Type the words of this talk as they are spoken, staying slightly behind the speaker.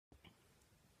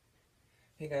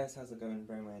Hey guys, how's it going?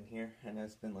 Broman here. I know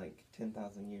it's been like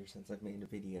 10,000 years since I've made a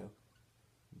video,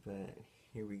 but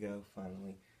here we go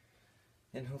finally.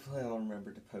 And hopefully I'll remember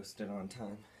to post it on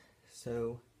time.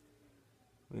 So,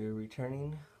 we're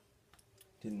returning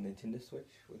to the Nintendo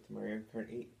Switch with Mario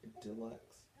Kart 8 Deluxe.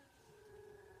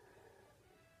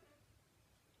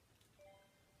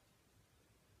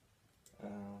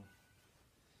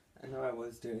 I know I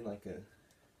was doing like a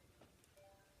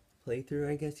playthrough,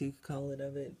 I guess you could call it,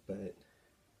 of it, but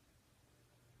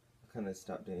I kind of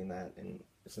stopped doing that, and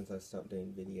since I stopped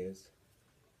doing videos.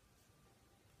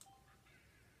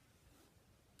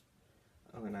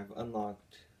 Oh, and I've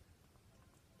unlocked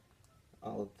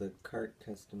all of the cart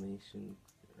customization,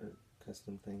 or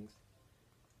custom things,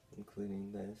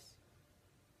 including this,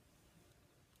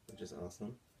 which is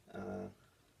awesome.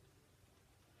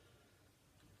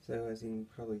 So as you can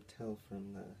probably tell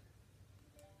from the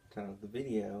title of the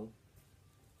video,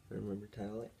 remember to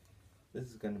title it, this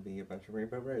is going to be a bunch of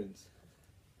rainbow roads.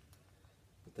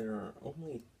 But there are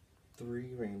only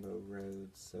 3 rainbow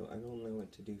roads, so I don't know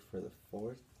what to do for the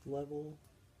 4th level.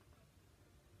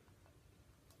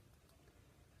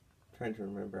 I'm trying to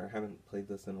remember, I haven't played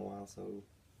this in a while, so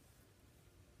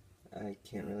I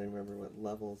can't really remember what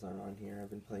levels are on here. I've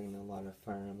been playing a lot of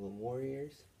Fire Emblem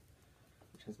Warriors,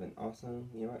 which has been awesome.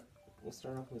 You know what? We'll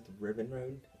start off with Ribbon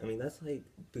Road. I mean, that's like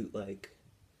bootleg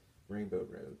Rainbow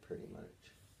Road, pretty much.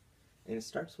 And it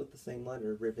starts with the same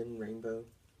letter, ribbon, rainbow.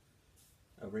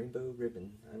 A rainbow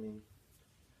ribbon. I mean,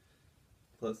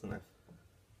 close enough.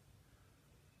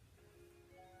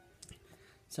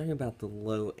 Sorry about the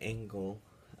low angle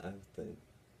of the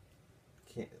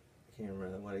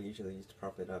camera. What I usually use to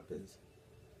prop it up is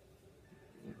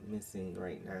missing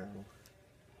right now.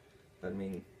 But I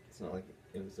mean, it's not like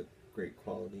it was a great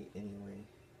quality anyway.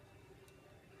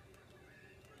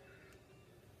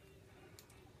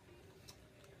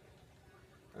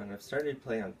 And I've started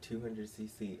playing on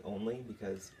 200cc only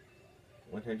because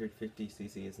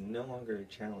 150cc is no longer a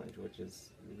challenge, which is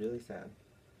really sad.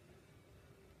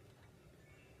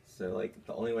 So like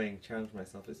the only way I can challenge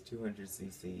myself is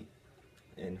 200cc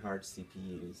and hard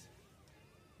CPUs.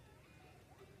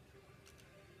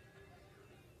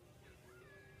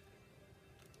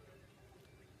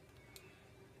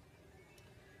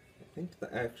 I think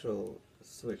the actual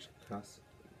Switch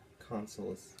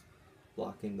console is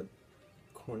blocking the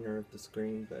corner of the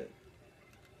screen, but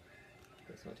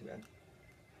that's not too bad.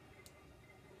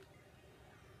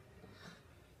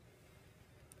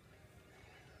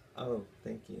 Oh,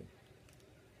 thank you.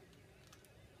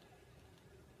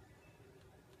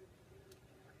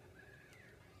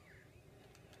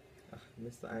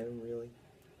 Missed the item, really?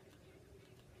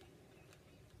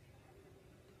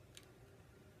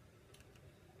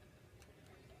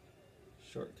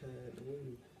 Shortcut,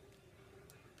 woo.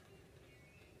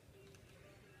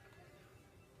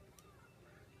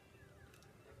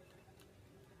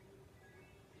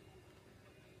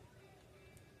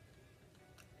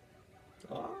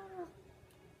 Ah!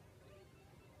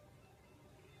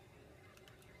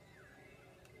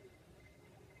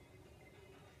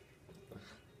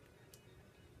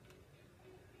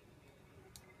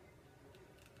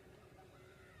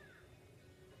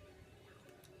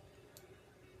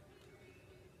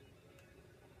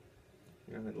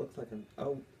 You know, it looks like an...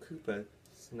 Oh, Koopa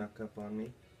snuck up on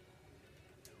me.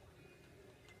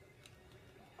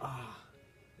 Ah!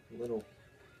 Little...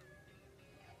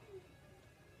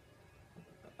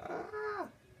 Ah!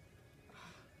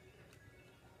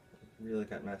 Really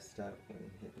got messed up when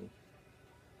it hit me.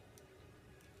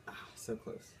 Ah, so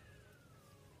close.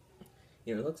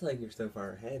 You know, it looks like you're so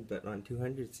far ahead, but on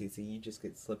 200cc you just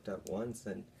get slipped up once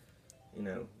and, you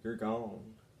know, you're gone.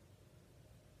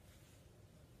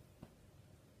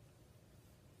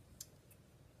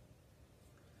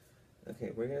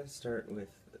 Okay, we're going to start with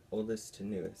oldest to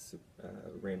newest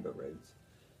Rainbow Roads.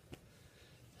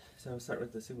 So I'll start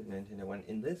with the Super Nintendo one.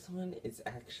 In this one, it's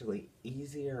actually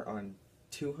easier on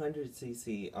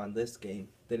 200cc on this game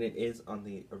than it is on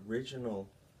the original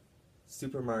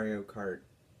Super Mario Kart,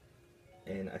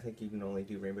 and I think you can only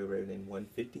do Rainbow Road in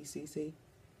 150cc.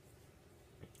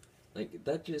 Like,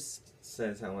 that just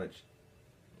says how much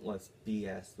less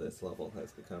BS this level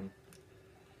has become.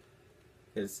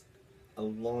 Because a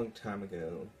long time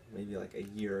ago, maybe like a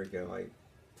year ago, I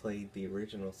played the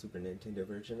original Super Nintendo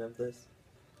version of this,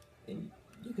 and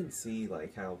you can see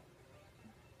like how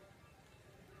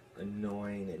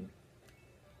annoying and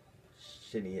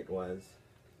shitty it was.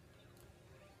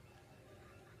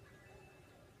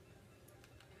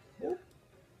 Whoop.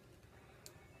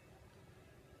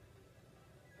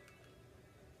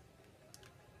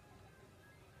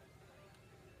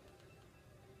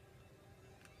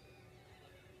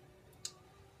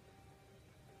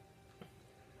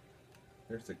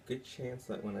 there's a good chance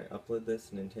that when I upload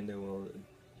this, Nintendo will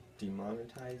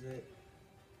demonetize it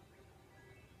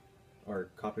or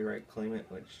copyright claim it,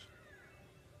 which,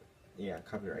 yeah,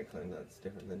 copyright claim, that's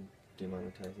different than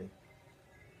demonetizing.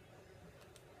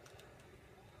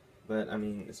 But, I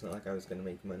mean, it's not like I was going to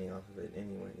make money off of it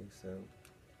anyway, so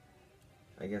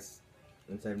I guess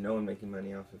instead of no one making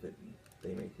money off of it,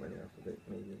 they make money off of it,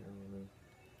 maybe, I don't know.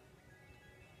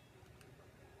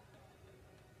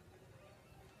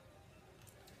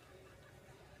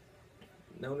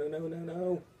 No, no, no, no,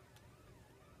 no!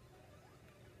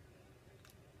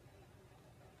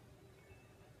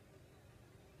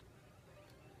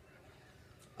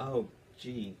 Oh,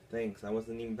 gee, thanks. I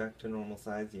wasn't even back to normal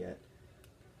size yet.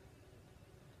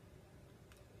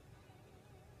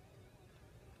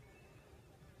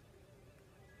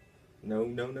 No,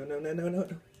 no, no, no, no, no, no, no.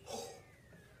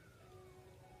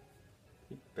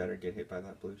 He better get hit by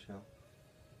that blue shell.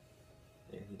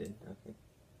 Yeah, he did. Okay.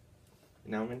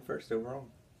 Now I'm in first overall.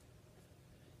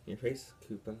 Your face,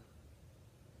 Koopa.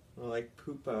 Well, like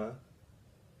Poopa.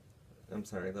 I'm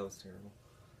sorry, that was terrible.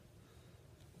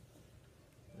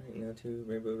 Alright, now to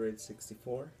Rainbow Red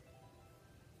 64.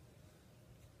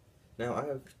 Now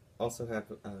I also have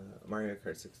Mario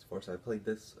Kart 64, so I played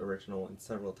this original one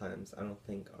several times. I don't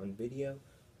think on video,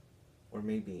 or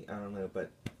maybe, I don't know,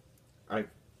 but I've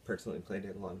personally played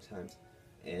it a lot of times,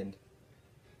 and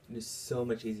it is so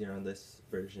much easier on this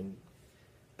version.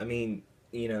 I mean,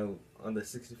 you know, on the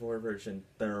 64 version,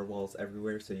 there are walls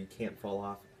everywhere, so you can't fall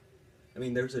off. I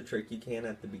mean, there's a trick you can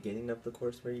at the beginning of the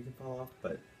course where you can fall off,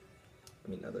 but, I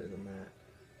mean, other than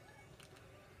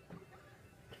that.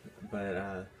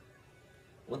 But,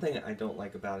 one thing I don't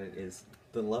like about it is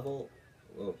the level,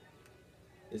 well,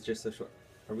 is just so short.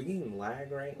 Are we getting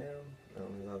lag right now? Oh,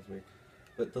 that was weird.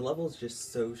 But the level is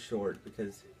just so short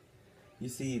because you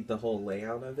see the whole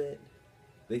layout of it.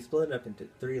 They split it up into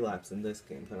 3 laps in this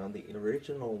game, but on the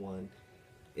original one,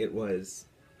 it was,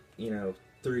 you know,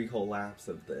 3 whole laps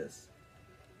of this.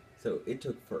 So it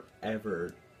took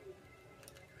forever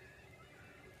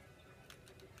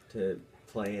to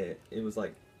play it. It was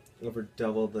like over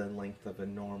double the length of a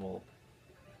normal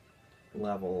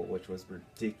level, which was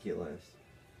ridiculous.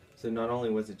 So not only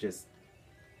was it just,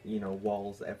 you know,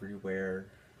 walls everywhere,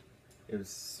 it was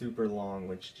super long,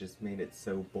 which just made it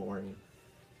so boring.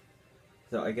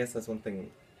 So I guess that's one thing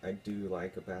I do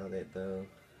like about it, though.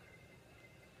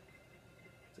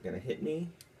 Is it gonna hit me?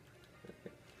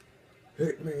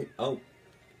 Hit me! Oh,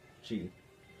 gee.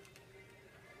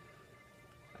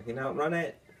 I can outrun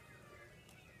it!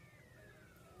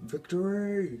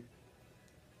 Victory!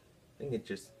 I think it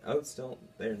just, oh, it's still,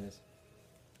 there it is.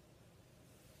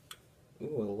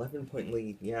 Ooh, 11-point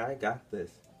lead. Yeah, I got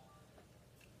this.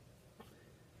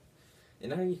 And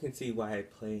now you can see why I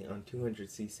play on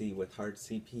 200cc with hard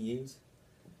CPUs.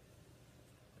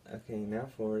 Okay, now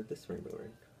for this Rainbow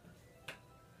Ring,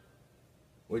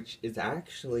 which is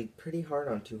actually pretty hard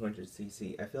on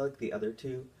 200cc. I feel like the other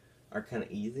two are kind of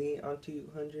easy on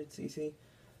 200cc,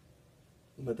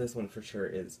 but this one for sure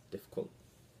is difficult.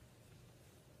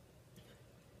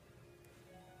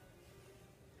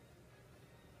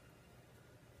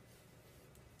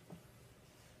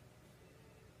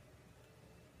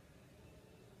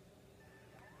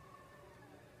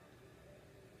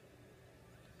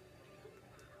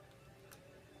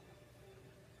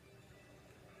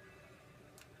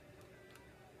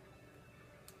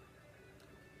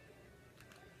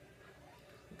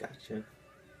 Gotcha.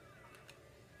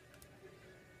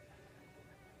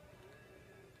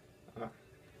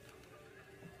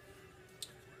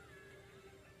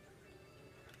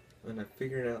 And I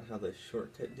figured out how the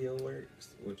shortcut deal works,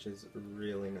 which is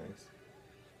really nice.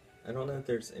 I don't know if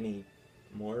there's any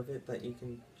more of it that you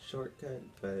can shortcut,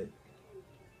 but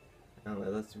I don't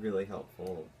know, that's really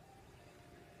helpful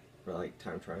for like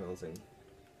time trials and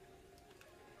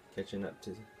catching up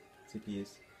to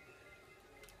CPUs.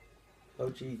 Oh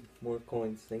gee, more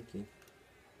coins, thank you.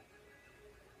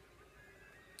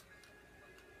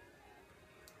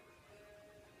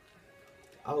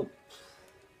 Oh.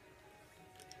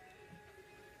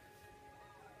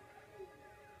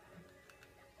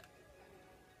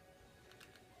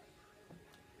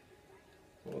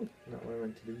 Oh, not what I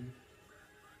meant to do.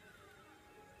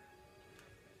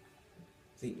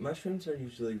 See, mushrooms are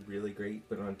usually really great,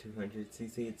 but on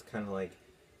 200cc it's kind of like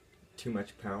too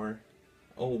much power.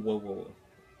 Oh, whoa, whoa, whoa.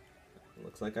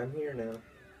 Looks like I'm here now.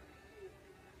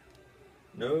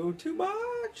 No, too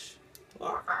much!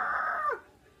 Ah!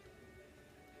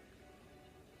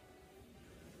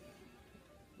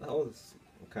 That was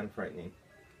kind of frightening.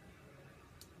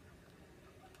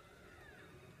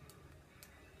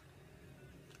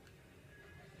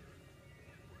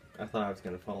 I thought I was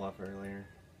gonna fall off earlier.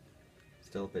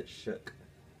 Still a bit shook.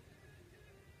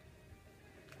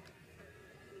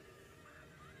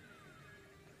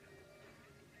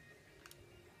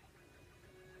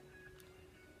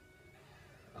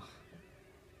 Ugh.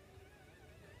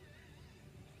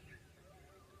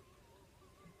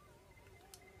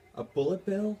 A bullet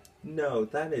bill? No,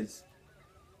 that is...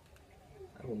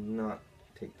 I will not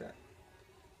take that.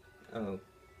 Oh,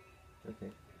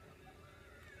 okay.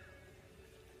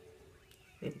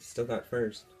 Still got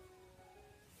first.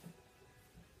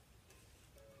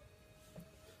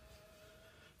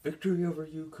 Victory over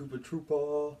you, Koopa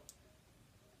Troopa.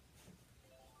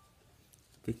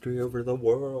 Victory over the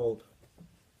world.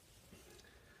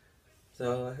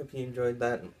 So, I hope you enjoyed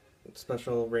that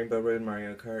special Rainbow Road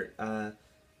Mario Kart.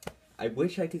 I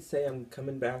wish I could say I'm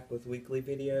coming back with weekly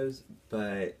videos,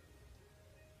 but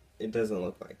it doesn't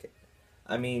look like it.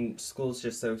 I mean, school's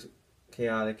just so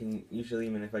chaotic, and usually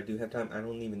even if I do have time, I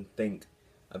don't even think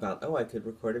about, oh, I could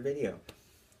record a video.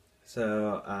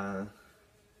 So,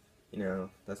 you know,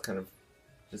 that's kind of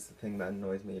just the thing that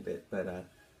annoys me a bit, but,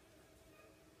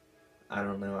 I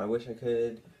don't know, I wish I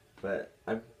could, but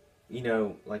you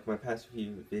know, like my past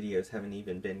few videos haven't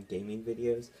even been gaming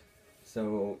videos,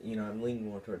 so, you know, I'm leaning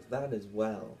more towards that as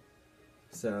well.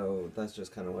 So, that's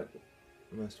just kind of what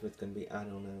most of it's going to be. I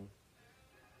don't know.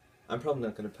 I'm probably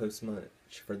not going to post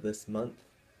much for this month,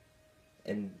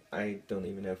 and I don't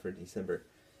even know for December.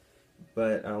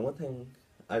 But one thing,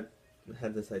 I've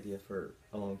had this idea for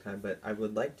a long time, but I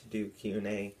would like to do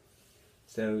Q&A.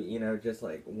 So, you know, just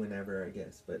like whenever, I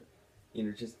guess, but, you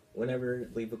know, just whenever,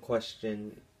 leave a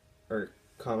question or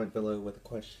comment below with a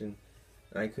question.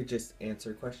 I could just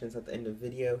answer questions at the end of the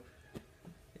video.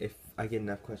 If I get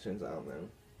enough questions, I don't know.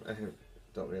 I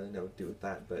don't really know what to do with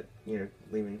that, but, you know,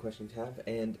 leave any questions you have,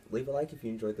 and leave a like if you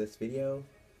enjoyed this video.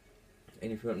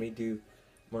 And if you want me to do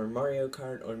more Mario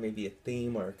Kart, or maybe a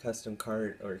theme, or a custom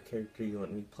kart, or a character you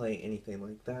want me to play, anything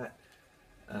like that,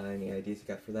 any ideas you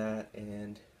got for that,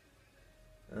 and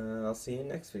I'll see you in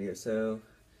the next video. So,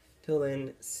 till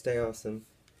then, stay awesome,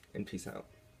 and peace out.